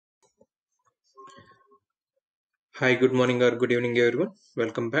Hi, good morning or good evening, everyone.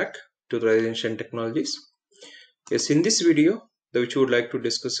 Welcome back to the Rise and Shine Technologies. Yes, in this video, which we would like to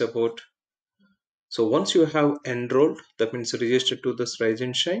discuss about. So, once you have enrolled, that means registered to this Rise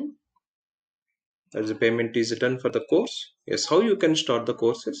and Shine, as the payment is done for the course. Yes, how you can start the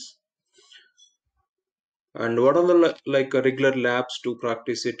courses, and what are the regular labs to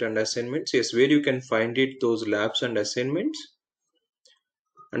practice it and assignments. Yes, where you can find it, those labs and assignments,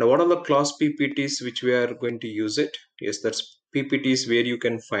 and what are the class PPTs which we are going to use it. Yes, that's PPTs where you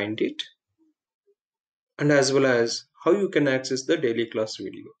can find it, and as well as how you can access the daily class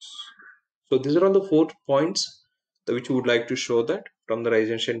videos. So these are all the 4 points which we would like to show that from the Rise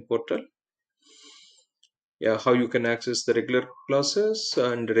and Shine portal. Yeah, how you can access the regular classes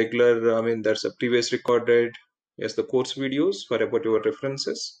and regular, that's a previous recorded, yes, the course videos for about your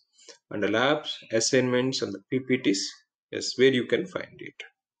references and the labs, assignments and the PPTs, yes, where you can find it.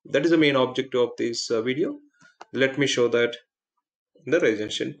 That is the main objective of this video. Let me show that in the Rise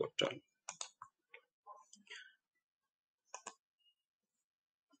and Shine portal.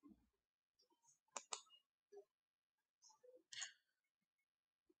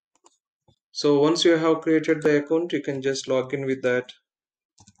 So once you have created the account, you can just log in with that,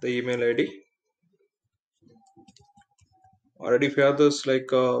 the email ID. Already if you have this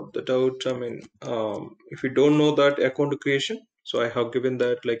the doubt, if you don't know that account creation, so I have given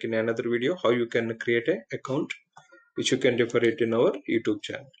that like in another video how you can create a account which you can refer it in our YouTube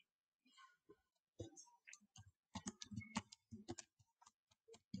channel.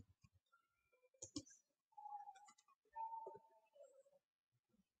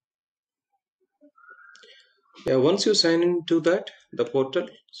 Yeah, once you sign into that the portal,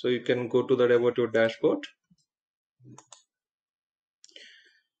 so you can go to that about your dashboard.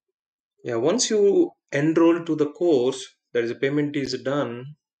 Yeah, once you enroll to the course, that is a payment is done,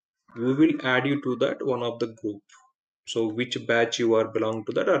 we will add you to that one of the group. So which batch you are belong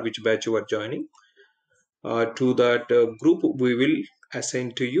to that or which batch you are joining to that group we will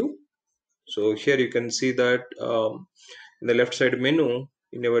assign to you. So here you can see that in the left side menu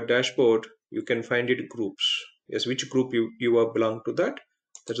in your dashboard you can find it groups. Yes, which group you are belong to that,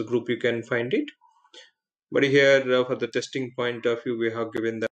 that's a group you can find it. But here for the testing point of view we have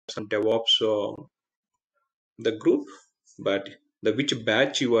given that some DevOps the group, but the which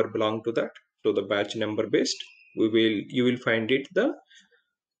batch you are belong to that, so the batch number based you will find it the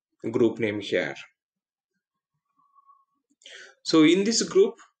group name here. So in this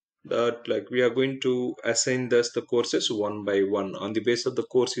group that like we are going to assign this the courses one by one on the base of the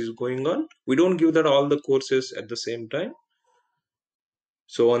course is going on. We don't give that all the courses at the same time.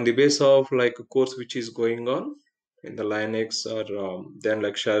 So on the base of like a course which is going on in the Linux or then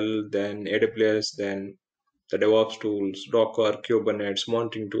like Shell, then AWS, then the DevOps tools, Docker, Kubernetes,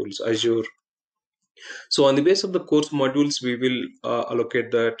 monitoring tools, Azure. So on the base of the course modules, we will allocate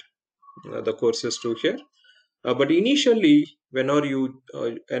that the courses to here. But initially, whenever you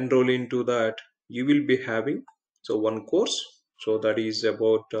enroll into that, you will be having so one course. So that is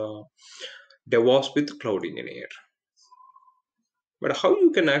about DevOps with Cloud Engineer. But how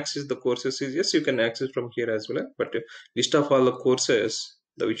you can access the courses is yes, you can access from here as well. But list of all the courses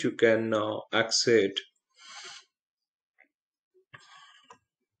which you can access.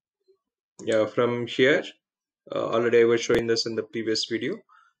 Yeah, from here. Already I was showing this in the previous video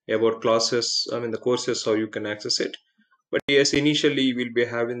about classes. The courses how you can access it. But yes, initially we'll be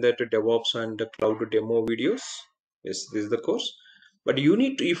having that DevOps and the cloud demo videos. Yes, this is the course. But you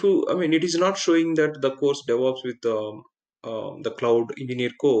need to, if you, it is not showing that the course DevOps with the cloud engineer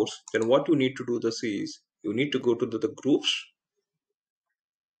course. Then what you need to do this is you need to go to the groups,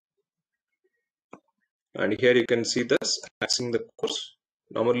 and here you can see this accessing the course.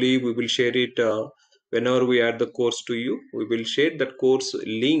 Normally we will share it whenever we add the course to you. We will share that course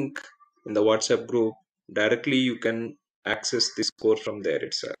link in the WhatsApp group. Directly you can access this course from there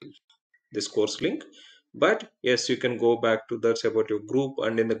itself, this course link. But yes, you can go back to that's about your group,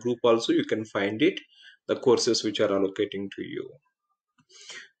 and in the group also you can find it the courses which are allocating to you.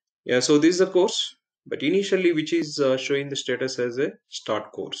 Yeah, so this is the course, but initially which is showing the status as a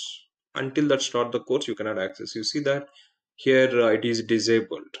start course. Until that start the course you cannot access. You see that here it is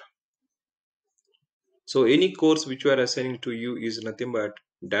disabled. So any course which you are assigning to you is nothing but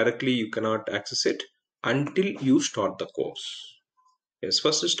directly you cannot access it until you start the course. Yes,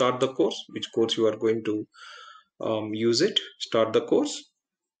 first start the course, which course you are going to use it, start the course.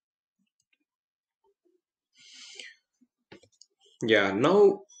 Yeah,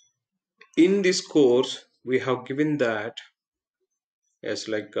 now in this course we have given that yes,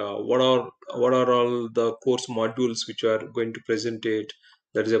 what are all the course modules which are going to present it.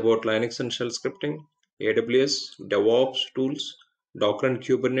 That is about Linux and shell scripting, AWS, DevOps tools, Docker and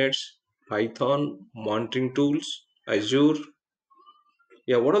Kubernetes, Python, monitoring tools, Azure.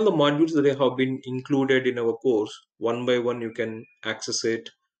 Yeah, what are the modules that have been included in our course? One by one, you can access it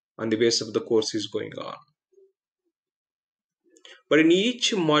on the basis of the course is going on. But in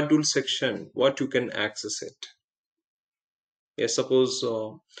each module section, what you can access it. Yes, suppose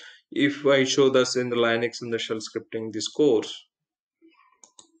if I show this in the Linux and the shell scripting this course,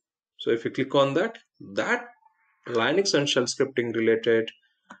 so if you click on that, that Linux and shell scripting related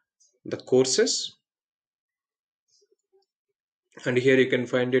the courses, and here you can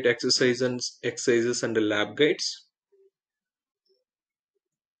find it exercises and the lab guides,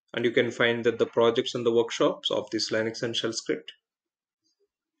 and you can find that the projects and the workshops of this Linux and shell script,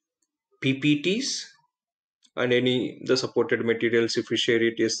 PPTs, and any the supported materials if you share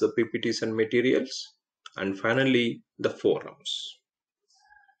it is the PPTs and materials, and finally the forums.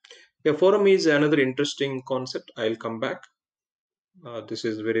 Yeah, forum is another interesting concept. I'll come back. This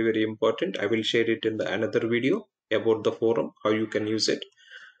is very important. I will share it in the another video about the forum, how you can use it.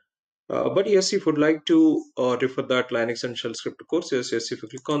 But yes, if you would like to refer that Linux and shell script courses, yes, if you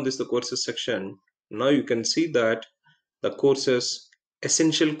click on this the courses section, now you can see that the courses,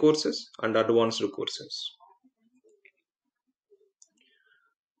 essential courses and advanced courses.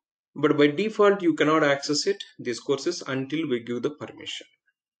 But by default, you cannot access it, these courses, until we give the permission.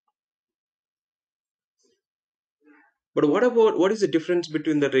 But what is the difference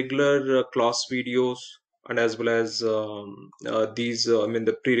between the regular class videos and as well as these, I mean,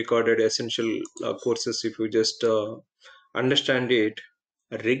 the pre-recorded essential courses? If you just understand it,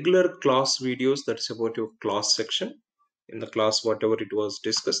 regular class videos, that's about your class section. In the class, whatever it was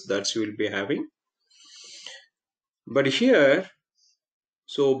discussed, that you will be having. But here,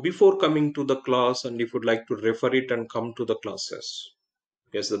 so before coming to the class, and if you'd like to refer it and come to the classes,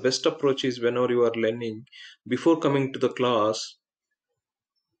 yes, the best approach is whenever you are learning, before coming to the class,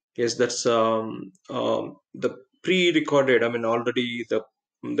 yes, that's the pre-recorded. I mean, already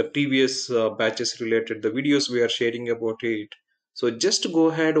the previous batches related, the videos we are sharing about it. So just go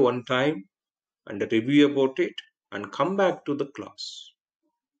ahead one time and review about it and come back to the class.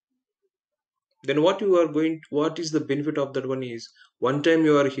 Then what is the benefit of that one is, one time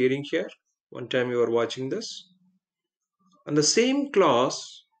you are hearing here, one time you are watching this, and the same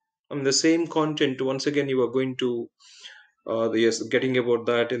class, and the same content, once again you are going to yes, getting about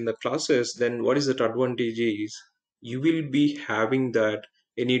that in the classes. Then what is that advantage is, you will be having that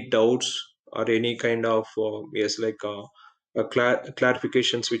any doubts or any kind of yes, like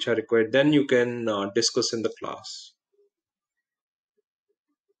clarifications which are required, then you can discuss in the class.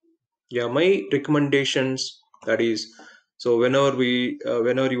 Yeah, my recommendations, that is, so whenever you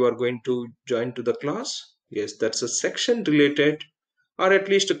are going to join to the class, yes, that's a section related, or at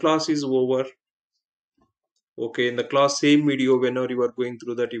least a class is over. Okay, in the class same video, whenever you are going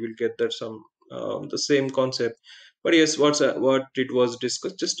through that, you will get that some the same concept. But yes, what it was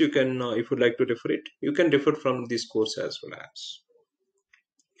discussed, just you can if you like to refer it, you can refer from this course as well as.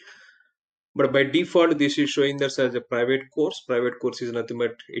 But by default, this is showing this as a private course. Private course is nothing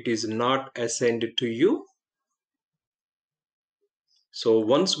but it is not assigned to you. So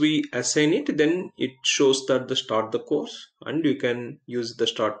once we assign it, then it shows that the start the course, and you can use the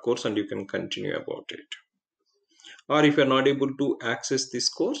start course and you can continue about it. Or if you're not able to access this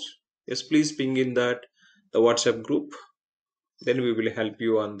course, yes, please ping in that the WhatsApp group, then we will help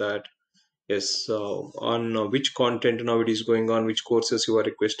you on that. Yes, on which content now it is going on, which courses you are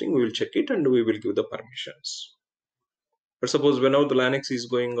requesting, we will check it and we will give the permissions. But suppose whenever the Linux is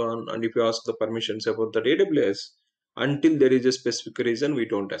going on, and if you ask the permissions about the AWS, until there is a specific reason, we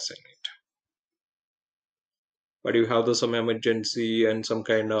don't assign it. But you have some emergency and some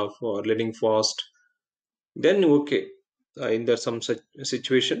kind of learning fast, then okay, in there some such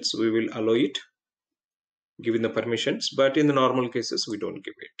situations we will allow it, given the permissions, but in the normal cases we don't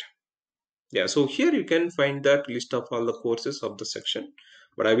give it. Yeah, so here you can find that list of all the courses of the section,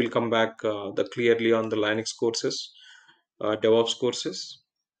 but I will come back the clearly on the Linux courses, DevOps courses,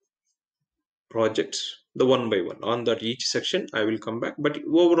 projects, the one by one on that each section I will come back. But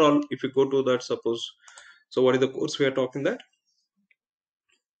overall, if you go to that, suppose, so what is the course we are talking that?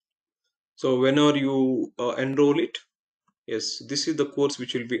 So whenever you enroll it, yes, this is the course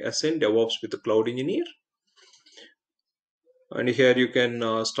which will be assigned, DevOps with the cloud engineer. And here you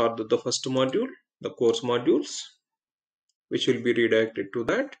can start the first module, the course modules, which will be redirected to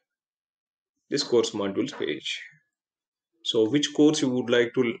that this course modules page. So which course you would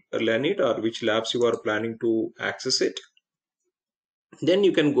like to learn it, or which labs you are planning to access it, then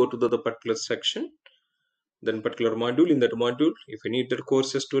you can go to the particular section, then particular module. In that module, if you need the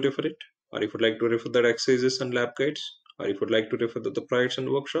courses to refer it, or if you'd like to refer the exercises and lab guides, or if you'd like to refer the projects and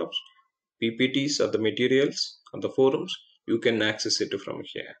workshops, PPTs or the materials on the forums, you can access it from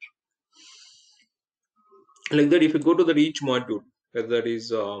here. Like that, if you go to the each module, whether that is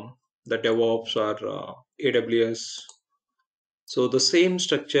the DevOps or AWS, so the same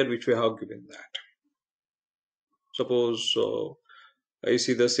structure which we have given that. Suppose I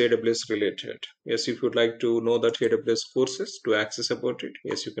see this AWS related. Yes, if you'd like to know that AWS courses to access about it,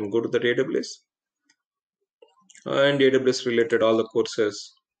 yes, you can go to the AWS and AWS related all the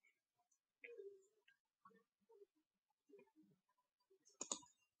courses.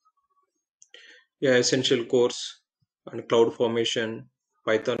 Yeah, essential course and cloud formation,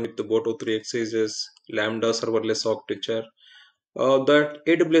 Python with the Boto 3 exercises, Lambda serverless architecture. That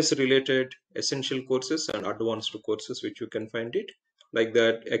AWS related essential courses and advanced courses which you can find it. Like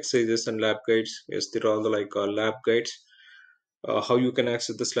that, exercises and lab guides. Yes, there are all the like lab guides. How you can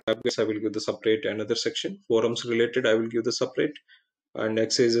access the lab guides, I will give the separate another section. Forums related, I will give the separate. And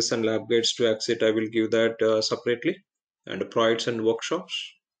exercises and lab guides to access, I will give that separately. And projects and workshops.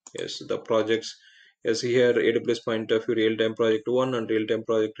 Yes, the projects. Yes, here AWS point of view, real-time project 1 and real-time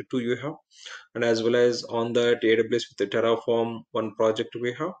project 2 you have, and as well as on that AWS with the Terraform one project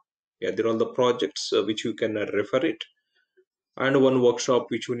we have. Yeah, there are all the projects which you can refer it, and one workshop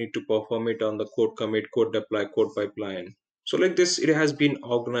which you need to perform it on the code commit, code deploy, code pipeline. So like this, it has been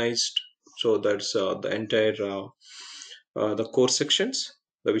organized. So that's the entire the course sections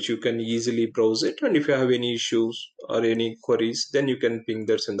which you can easily browse it. And if you have any issues or any queries, then you can ping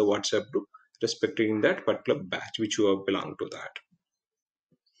this in the WhatsApp group respecting that particular batch which you have belong to that.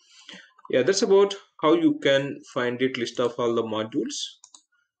 Yeah, that's about how you can find it, list of all the modules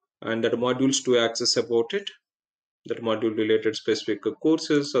and that modules to access about it, that module related specific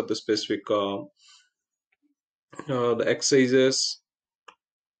courses or the specific the exercises.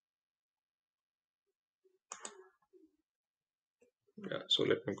 Yeah, so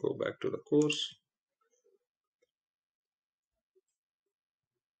let me go back to the course.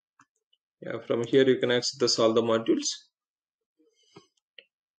 Yeah, from here you can access all the modules.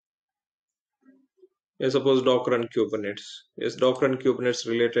 Yeah, suppose Docker and Kubernetes. Yes, Docker and Kubernetes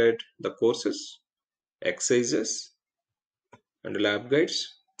related the courses, exercises and lab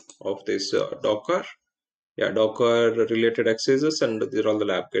guides of this Docker. Yeah, Docker related exercises, and these are all the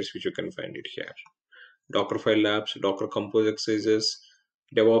lab guides which you can find it here. Dockerfile labs, Docker compose exercises,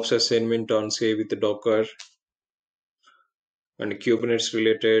 DevOps assignment on say with the Docker, and Kubernetes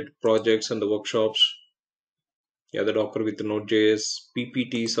related projects and the workshops. Yeah, the Docker with the Node.js,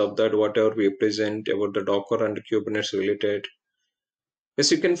 PPTs of that, whatever we present about the Docker and Kubernetes related. Yes,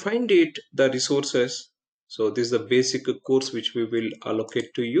 you can find it, the resources. So this is the basic course which we will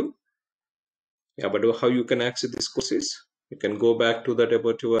allocate to you. Yeah, but how you can access these courses? You can go back to that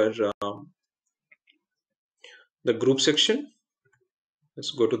about your the group section.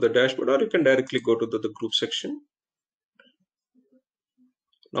 Let's go to the dashboard, or you can directly go to the group section.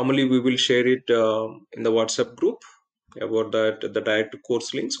 Normally we will share it in the WhatsApp group about that, the direct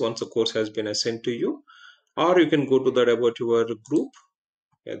course links once the course has been assigned to you, or you can go to that about your group.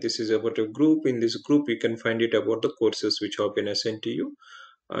 Yeah, this is about a group. In this group you can find it about the courses which have been assigned to you,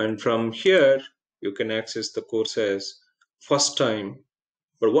 and from here you can access the courses first time.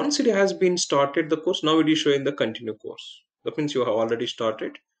 But once it has been started the course, now it is showing the continue course. That means you have already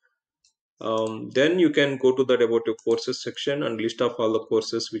started. Then you can go to that about your courses section and list of all the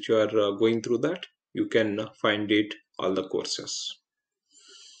courses which you are going through that. You can find it all the courses.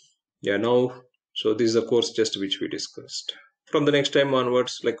 Yeah, now, so this is the course just which we discussed. From the next time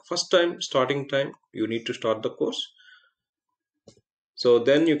onwards, like first time, starting time, you need to start the course. So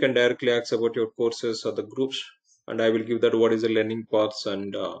then you can directly ask about your courses or the groups, and I will give that what is the learning paths,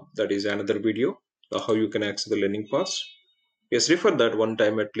 and that is another video, how you can access the learning paths. Yes, refer that one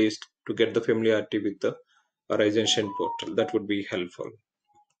time at least to get the familiarity with the Horizon portal. That would be helpful.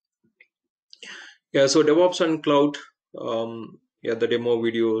 Yeah, so DevOps and cloud. Yeah, the demo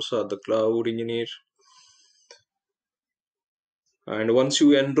videos are the cloud engineer. And once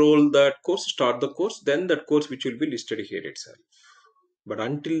you enroll that course, start the course, then that course which will be listed here itself. But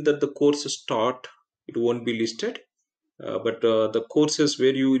until that the course start, it won't be listed. But the courses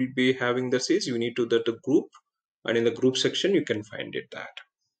where you will be having this is you need to that the group, and in the group section you can find it that.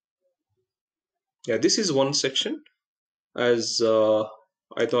 Yeah, this is one section as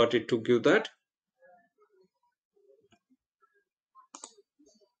I thought it to give that.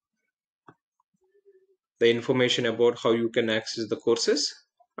 The information about how you can access the courses.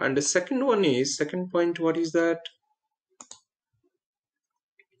 And the second one is, second point, what is that?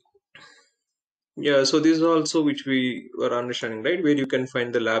 Yeah, so this is also which we were understanding, right? Where you can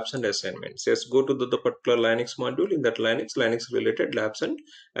find the labs and assignments. Yes, go to the particular Linux module. In that Linux related labs and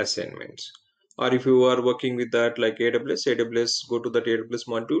assignments. Or if you are working with that like AWS, go to that AWS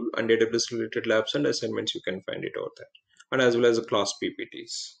module and AWS related labs and assignments. You can find it over there, and as well as the class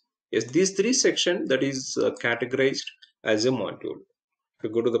PPTs. Yes, these three sections that is categorized as a module. If you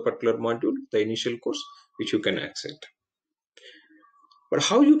go to the particular module, the initial course, which you can access. But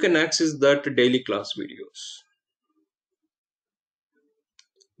how you can access that daily class videos?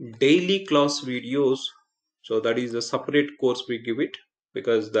 Daily class videos, so that is a separate course we give it,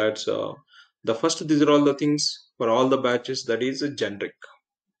 because that's the first, these are all the things for all the batches, that is a generic.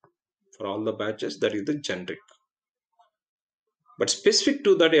 For all the batches, that is the generic. But specific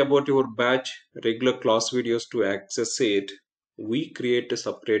to that, about your batch regular class videos, to access it, we create a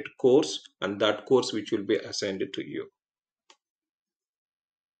separate course, and that course which will be assigned to you.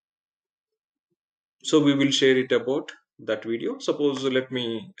 So we will share it about that video. Suppose let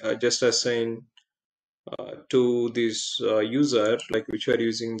me just assign to this user, like which we are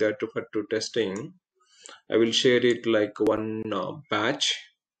using that to testing. I will share it like one batch.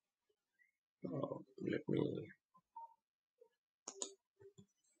 Let me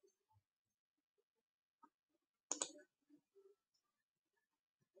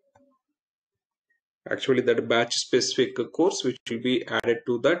actually that batch specific course which will be added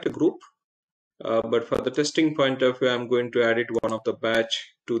to that group. But for the testing point of view, I'm going to add it one of the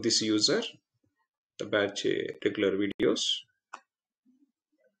batch to this user, the batch regular videos,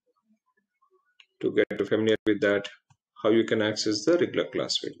 to get familiar with that, how you can access the regular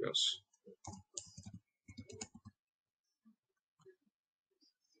class videos.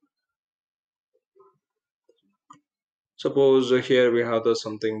 Suppose here we have the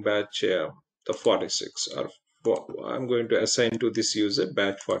something batch the 46, or I'm going to assign to this user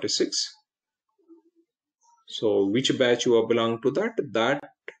batch 46. So which batch you belong to, that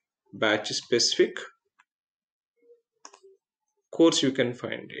batch specific course you can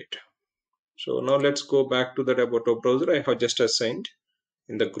find it. So now let's go back to that about our browser. I have just assigned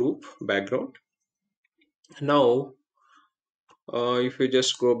in the group background. Now if you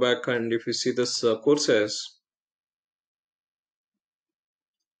just go back and if you see this courses,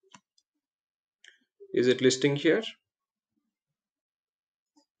 is it listing here?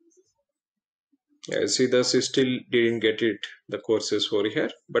 Yeah, see this still didn't get it, the courses over here.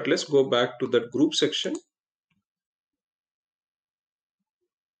 But let's go back to that group section.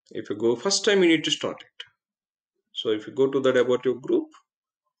 If you go first time, you need to start it. So if you go to that about your group,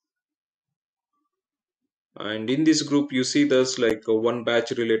 and in this group you see this like one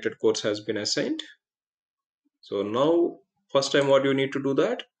batch related course has been assigned. So now first time what you need to do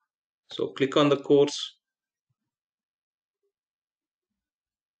that, so click on the course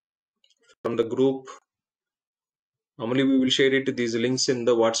from the group. Normally we will share it these links in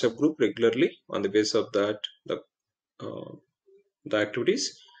the WhatsApp group regularly on the basis of that uh, the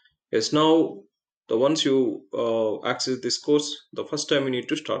activities. Yes, now the once you access this course, the first time you need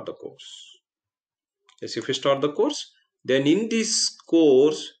to start the course. Yes, if you start the course, then in this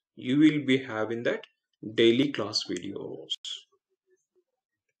course you will be having that daily class videos.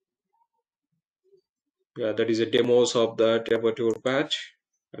 Yeah, that is a demos of that about your batch,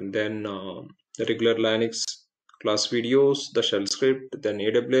 and then the regular Linux class videos, the shell script, then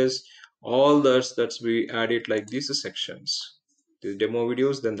AWS, all that's we added like these sections. The demo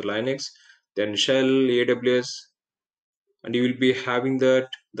videos, then the Linux, then shell, AWS, and you will be having that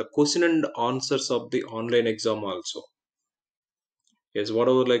the question and answers of the online exam also. Yes,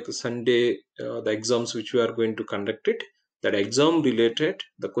 whatever like Sunday the exams which we are going to conduct it, that exam related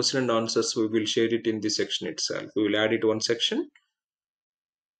the question and answers, we will share it in this section itself. We will add it one section,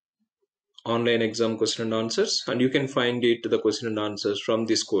 online exam question and answers, and you can find it the question and answers from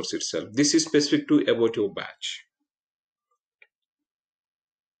this course itself. This is specific to about your batch.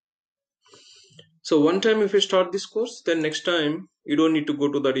 So one time if you start this course, then next time you don't need to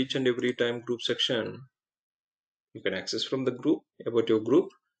go to that each and every time group section. You can access from the group about your group,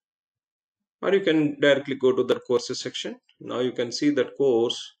 or you can directly go to the courses section. Now you can see that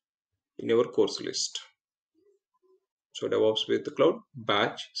course in your course list. So DevOps with the cloud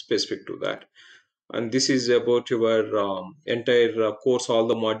batch specific to that, and this is about your entire course, all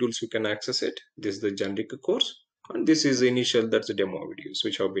the modules you can access it. This is the generic course, and this is the initial, that's the demo videos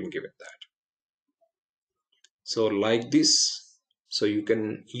which have been given that. So like this, so you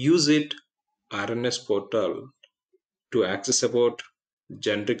can use it RNS portal to access about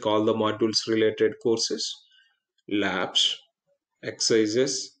generic all the modules related courses, labs,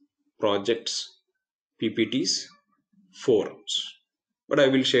 exercises, projects, PPTs, forums. But I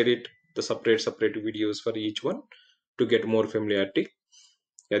will share it the separate videos for each one to get more familiarity.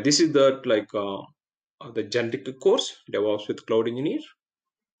 Yeah, this is the generic course, DevOps with Cloud Engineer.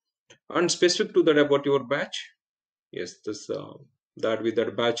 And specific to that about your batch, yes, this that with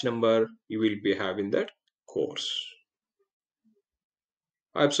that batch number you will be having that course.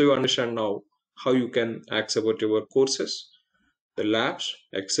 I hope so you understand now how you can access about your courses, the labs,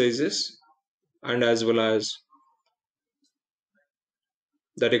 exercises, and as well as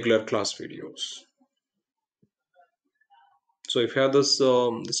the regular class videos. So if you have this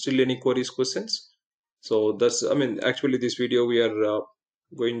still any queries, questions, so that's, I mean, actually this video we are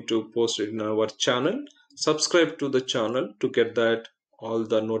going to post it in our channel. Subscribe to the channel to get that all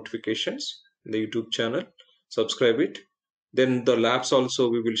the notifications in the YouTube channel. Subscribe it. Then the labs also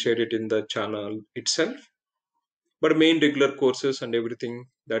we will share it in the channel itself, but main regular courses and everything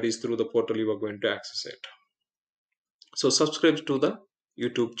that is through the portal you are going to access it. So subscribe to the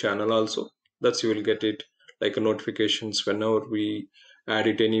YouTube channel also. That's you will get it like a notifications whenever we add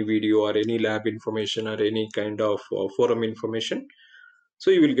it any video or any lab information or any kind of forum information.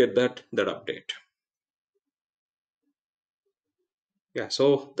 So you will get that update. Yeah,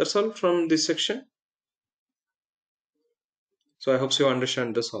 so that's all from this section. So I hope you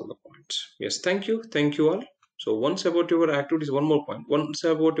understand this all the points. Yes, thank you all. So once about your activities, one more point. Once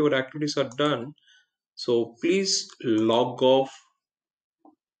about your activities are done, so please log off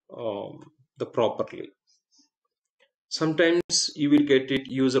the properly. Sometimes you will get it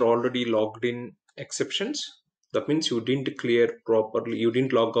user already logged in exceptions. That means you didn't clear properly, you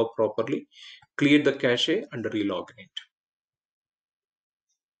didn't log off properly. Clear the cache and relog in it.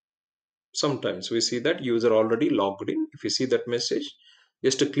 Sometimes we see that user already logged in. If you see that message,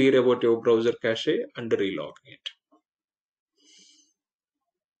 just to clear about your browser cache and relog it.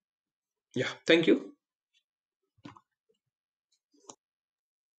 Yeah, thank you.